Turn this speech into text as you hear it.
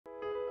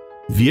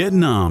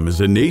Vietnam is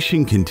a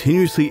nation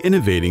continuously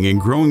innovating and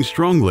growing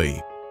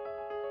strongly.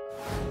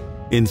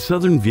 In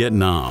southern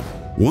Vietnam,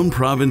 one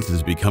province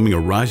is becoming a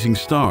rising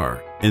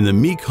star in the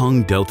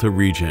Mekong Delta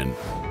region,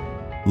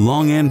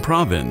 Long An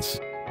Province,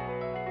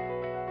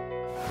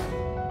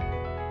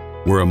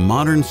 where a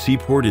modern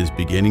seaport is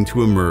beginning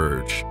to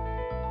emerge.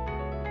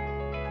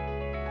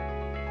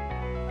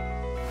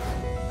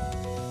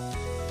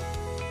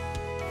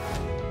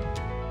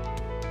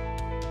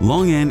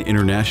 Long An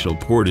International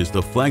Port is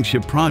the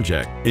flagship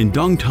project in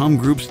Dongtam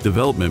Group's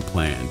development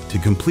plan to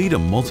complete a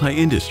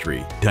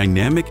multi-industry,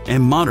 dynamic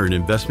and modern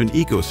investment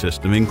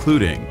ecosystem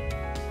including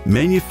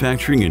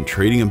manufacturing and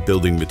trading of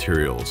building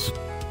materials,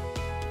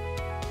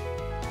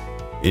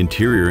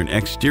 interior and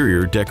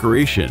exterior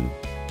decoration,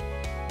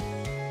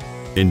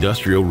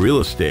 industrial real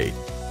estate,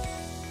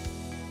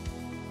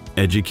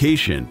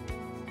 education,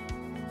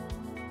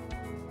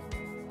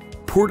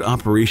 port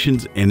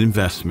operations and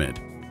investment,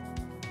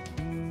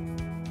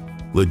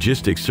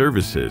 logistics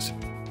services,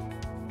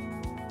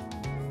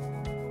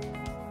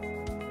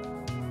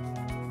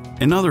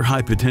 and other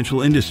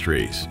high-potential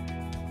industries.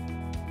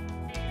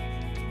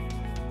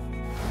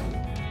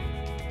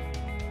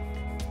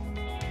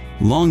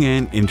 Long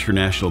An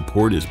International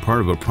Port is part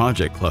of a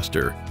project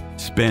cluster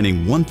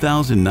spanning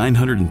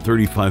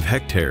 1,935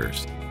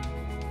 hectares,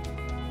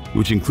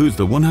 which includes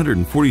the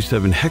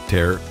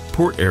 147-hectare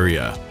port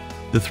area,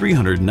 the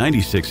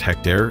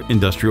 396-hectare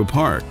industrial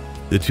park,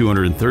 the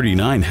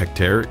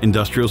 239-hectare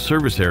industrial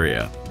service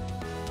area,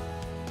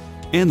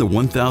 and the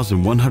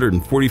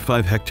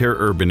 1,145-hectare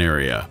urban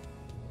area.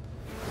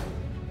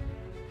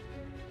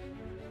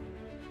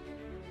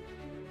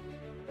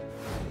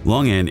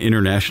 Long An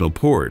International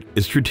Port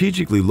is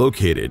strategically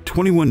located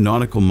 21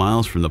 nautical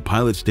miles from the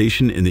pilot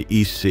station in the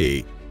East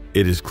Sea.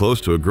 It is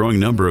close to a growing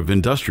number of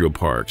industrial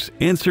parks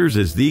and serves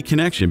as the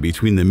connection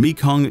between the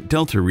Mekong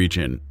Delta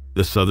region,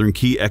 the Southern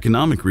Key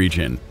Economic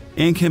Region,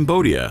 and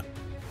Cambodia.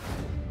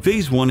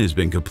 Phase 1 has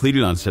been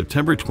completed on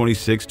September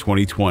 26,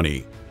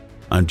 2020.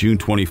 On June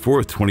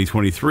 24,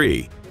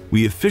 2023,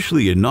 we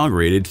officially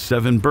inaugurated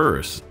 7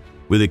 berths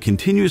with a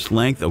continuous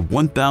length of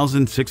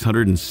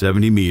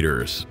 1,670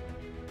 meters.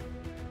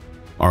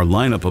 Our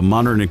lineup of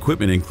modern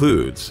equipment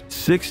includes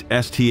 6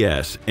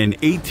 STS and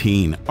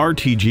 18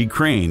 RTG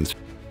cranes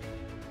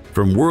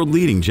from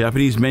world-leading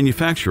Japanese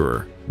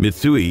manufacturer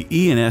Mitsui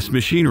E&S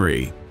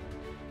Machinery,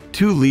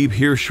 2 Lieb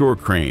Here shore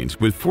cranes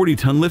with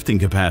 40-ton lifting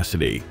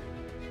capacity,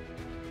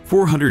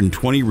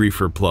 420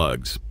 reefer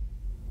plugs,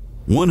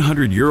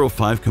 100 Euro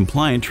 5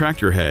 compliant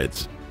tractor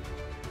heads,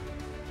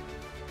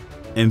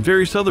 and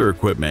various other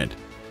equipment.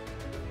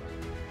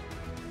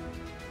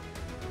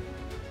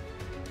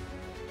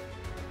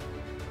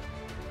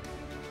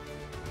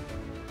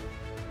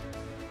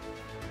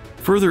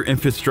 Further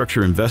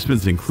infrastructure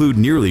investments include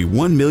nearly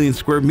 1 million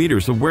square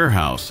meters of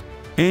warehouse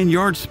and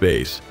yard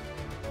space,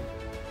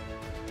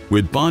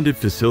 with bonded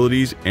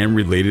facilities and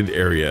related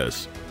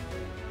areas.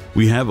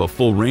 We have a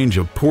full range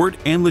of port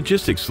and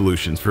logistics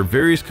solutions for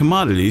various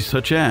commodities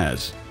such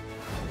as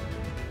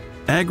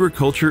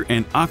agriculture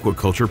and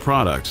aquaculture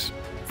products,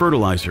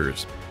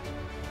 fertilizers,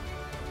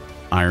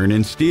 iron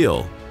and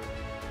steel,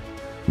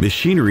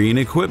 machinery and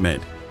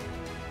equipment,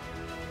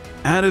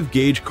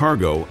 out-of-gauge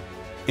cargo,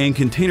 and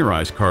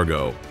containerized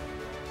cargo.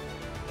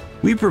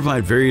 We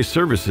provide various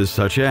services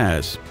such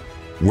as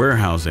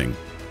warehousing,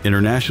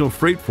 international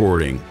freight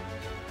forwarding,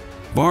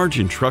 barge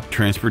and truck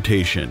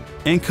transportation,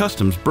 and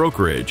customs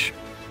brokerage.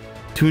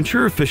 To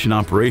ensure efficient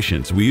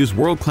operations, we use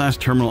world-class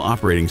terminal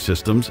operating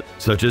systems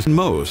such as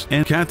MOS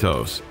and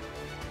CATOS.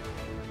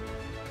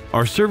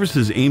 Our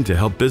services aim to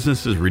help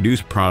businesses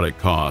reduce product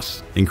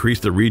costs, increase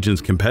the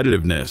region's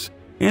competitiveness,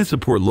 and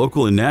support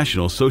local and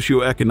national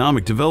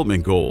socio-economic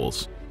development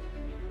goals.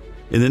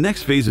 In the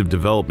next phase of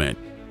development,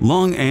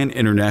 Long An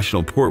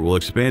International Port will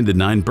expand to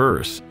 9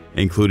 berths,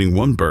 including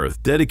 1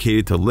 berth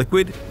dedicated to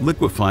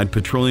liquefied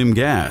petroleum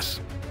gas,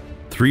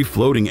 3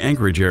 floating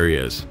anchorage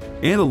areas,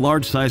 and a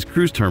large-sized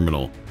cruise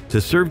terminal to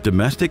serve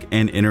domestic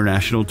and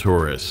international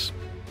tourists.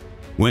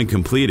 When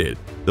completed,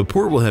 the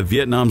port will have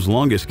Vietnam's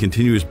longest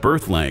continuous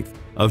berth length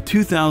of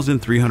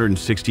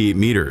 2,368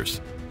 meters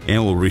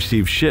and will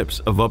receive ships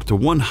of up to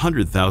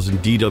 100,000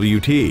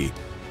 DWT.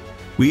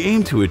 We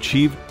aim to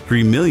achieve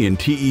 3 million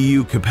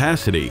TEU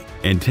capacity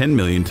and 10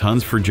 million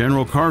tons for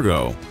general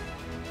cargo.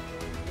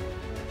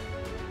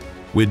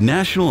 With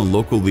national and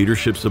local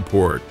leadership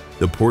support,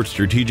 the port's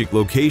strategic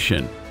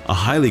location, a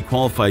highly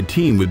qualified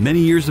team with many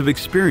years of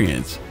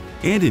experience,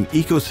 and an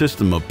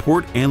ecosystem of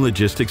port and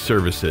logistics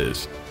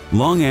services,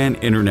 Long An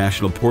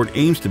International Port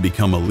aims to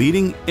become a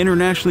leading,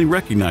 internationally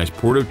recognized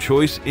port of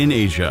choice in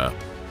Asia.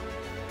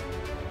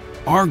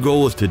 Our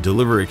goal is to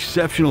deliver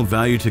exceptional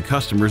value to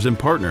customers and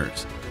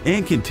partners,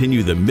 and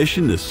continue the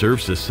mission to serve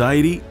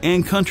society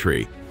and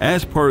country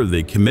as part of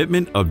the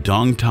commitment of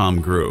Dongtam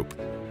Group.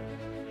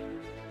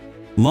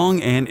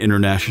 Long An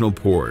International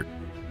Port,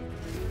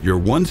 your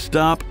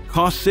one-stop,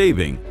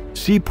 cost-saving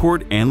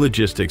seaport and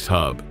logistics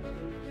hub.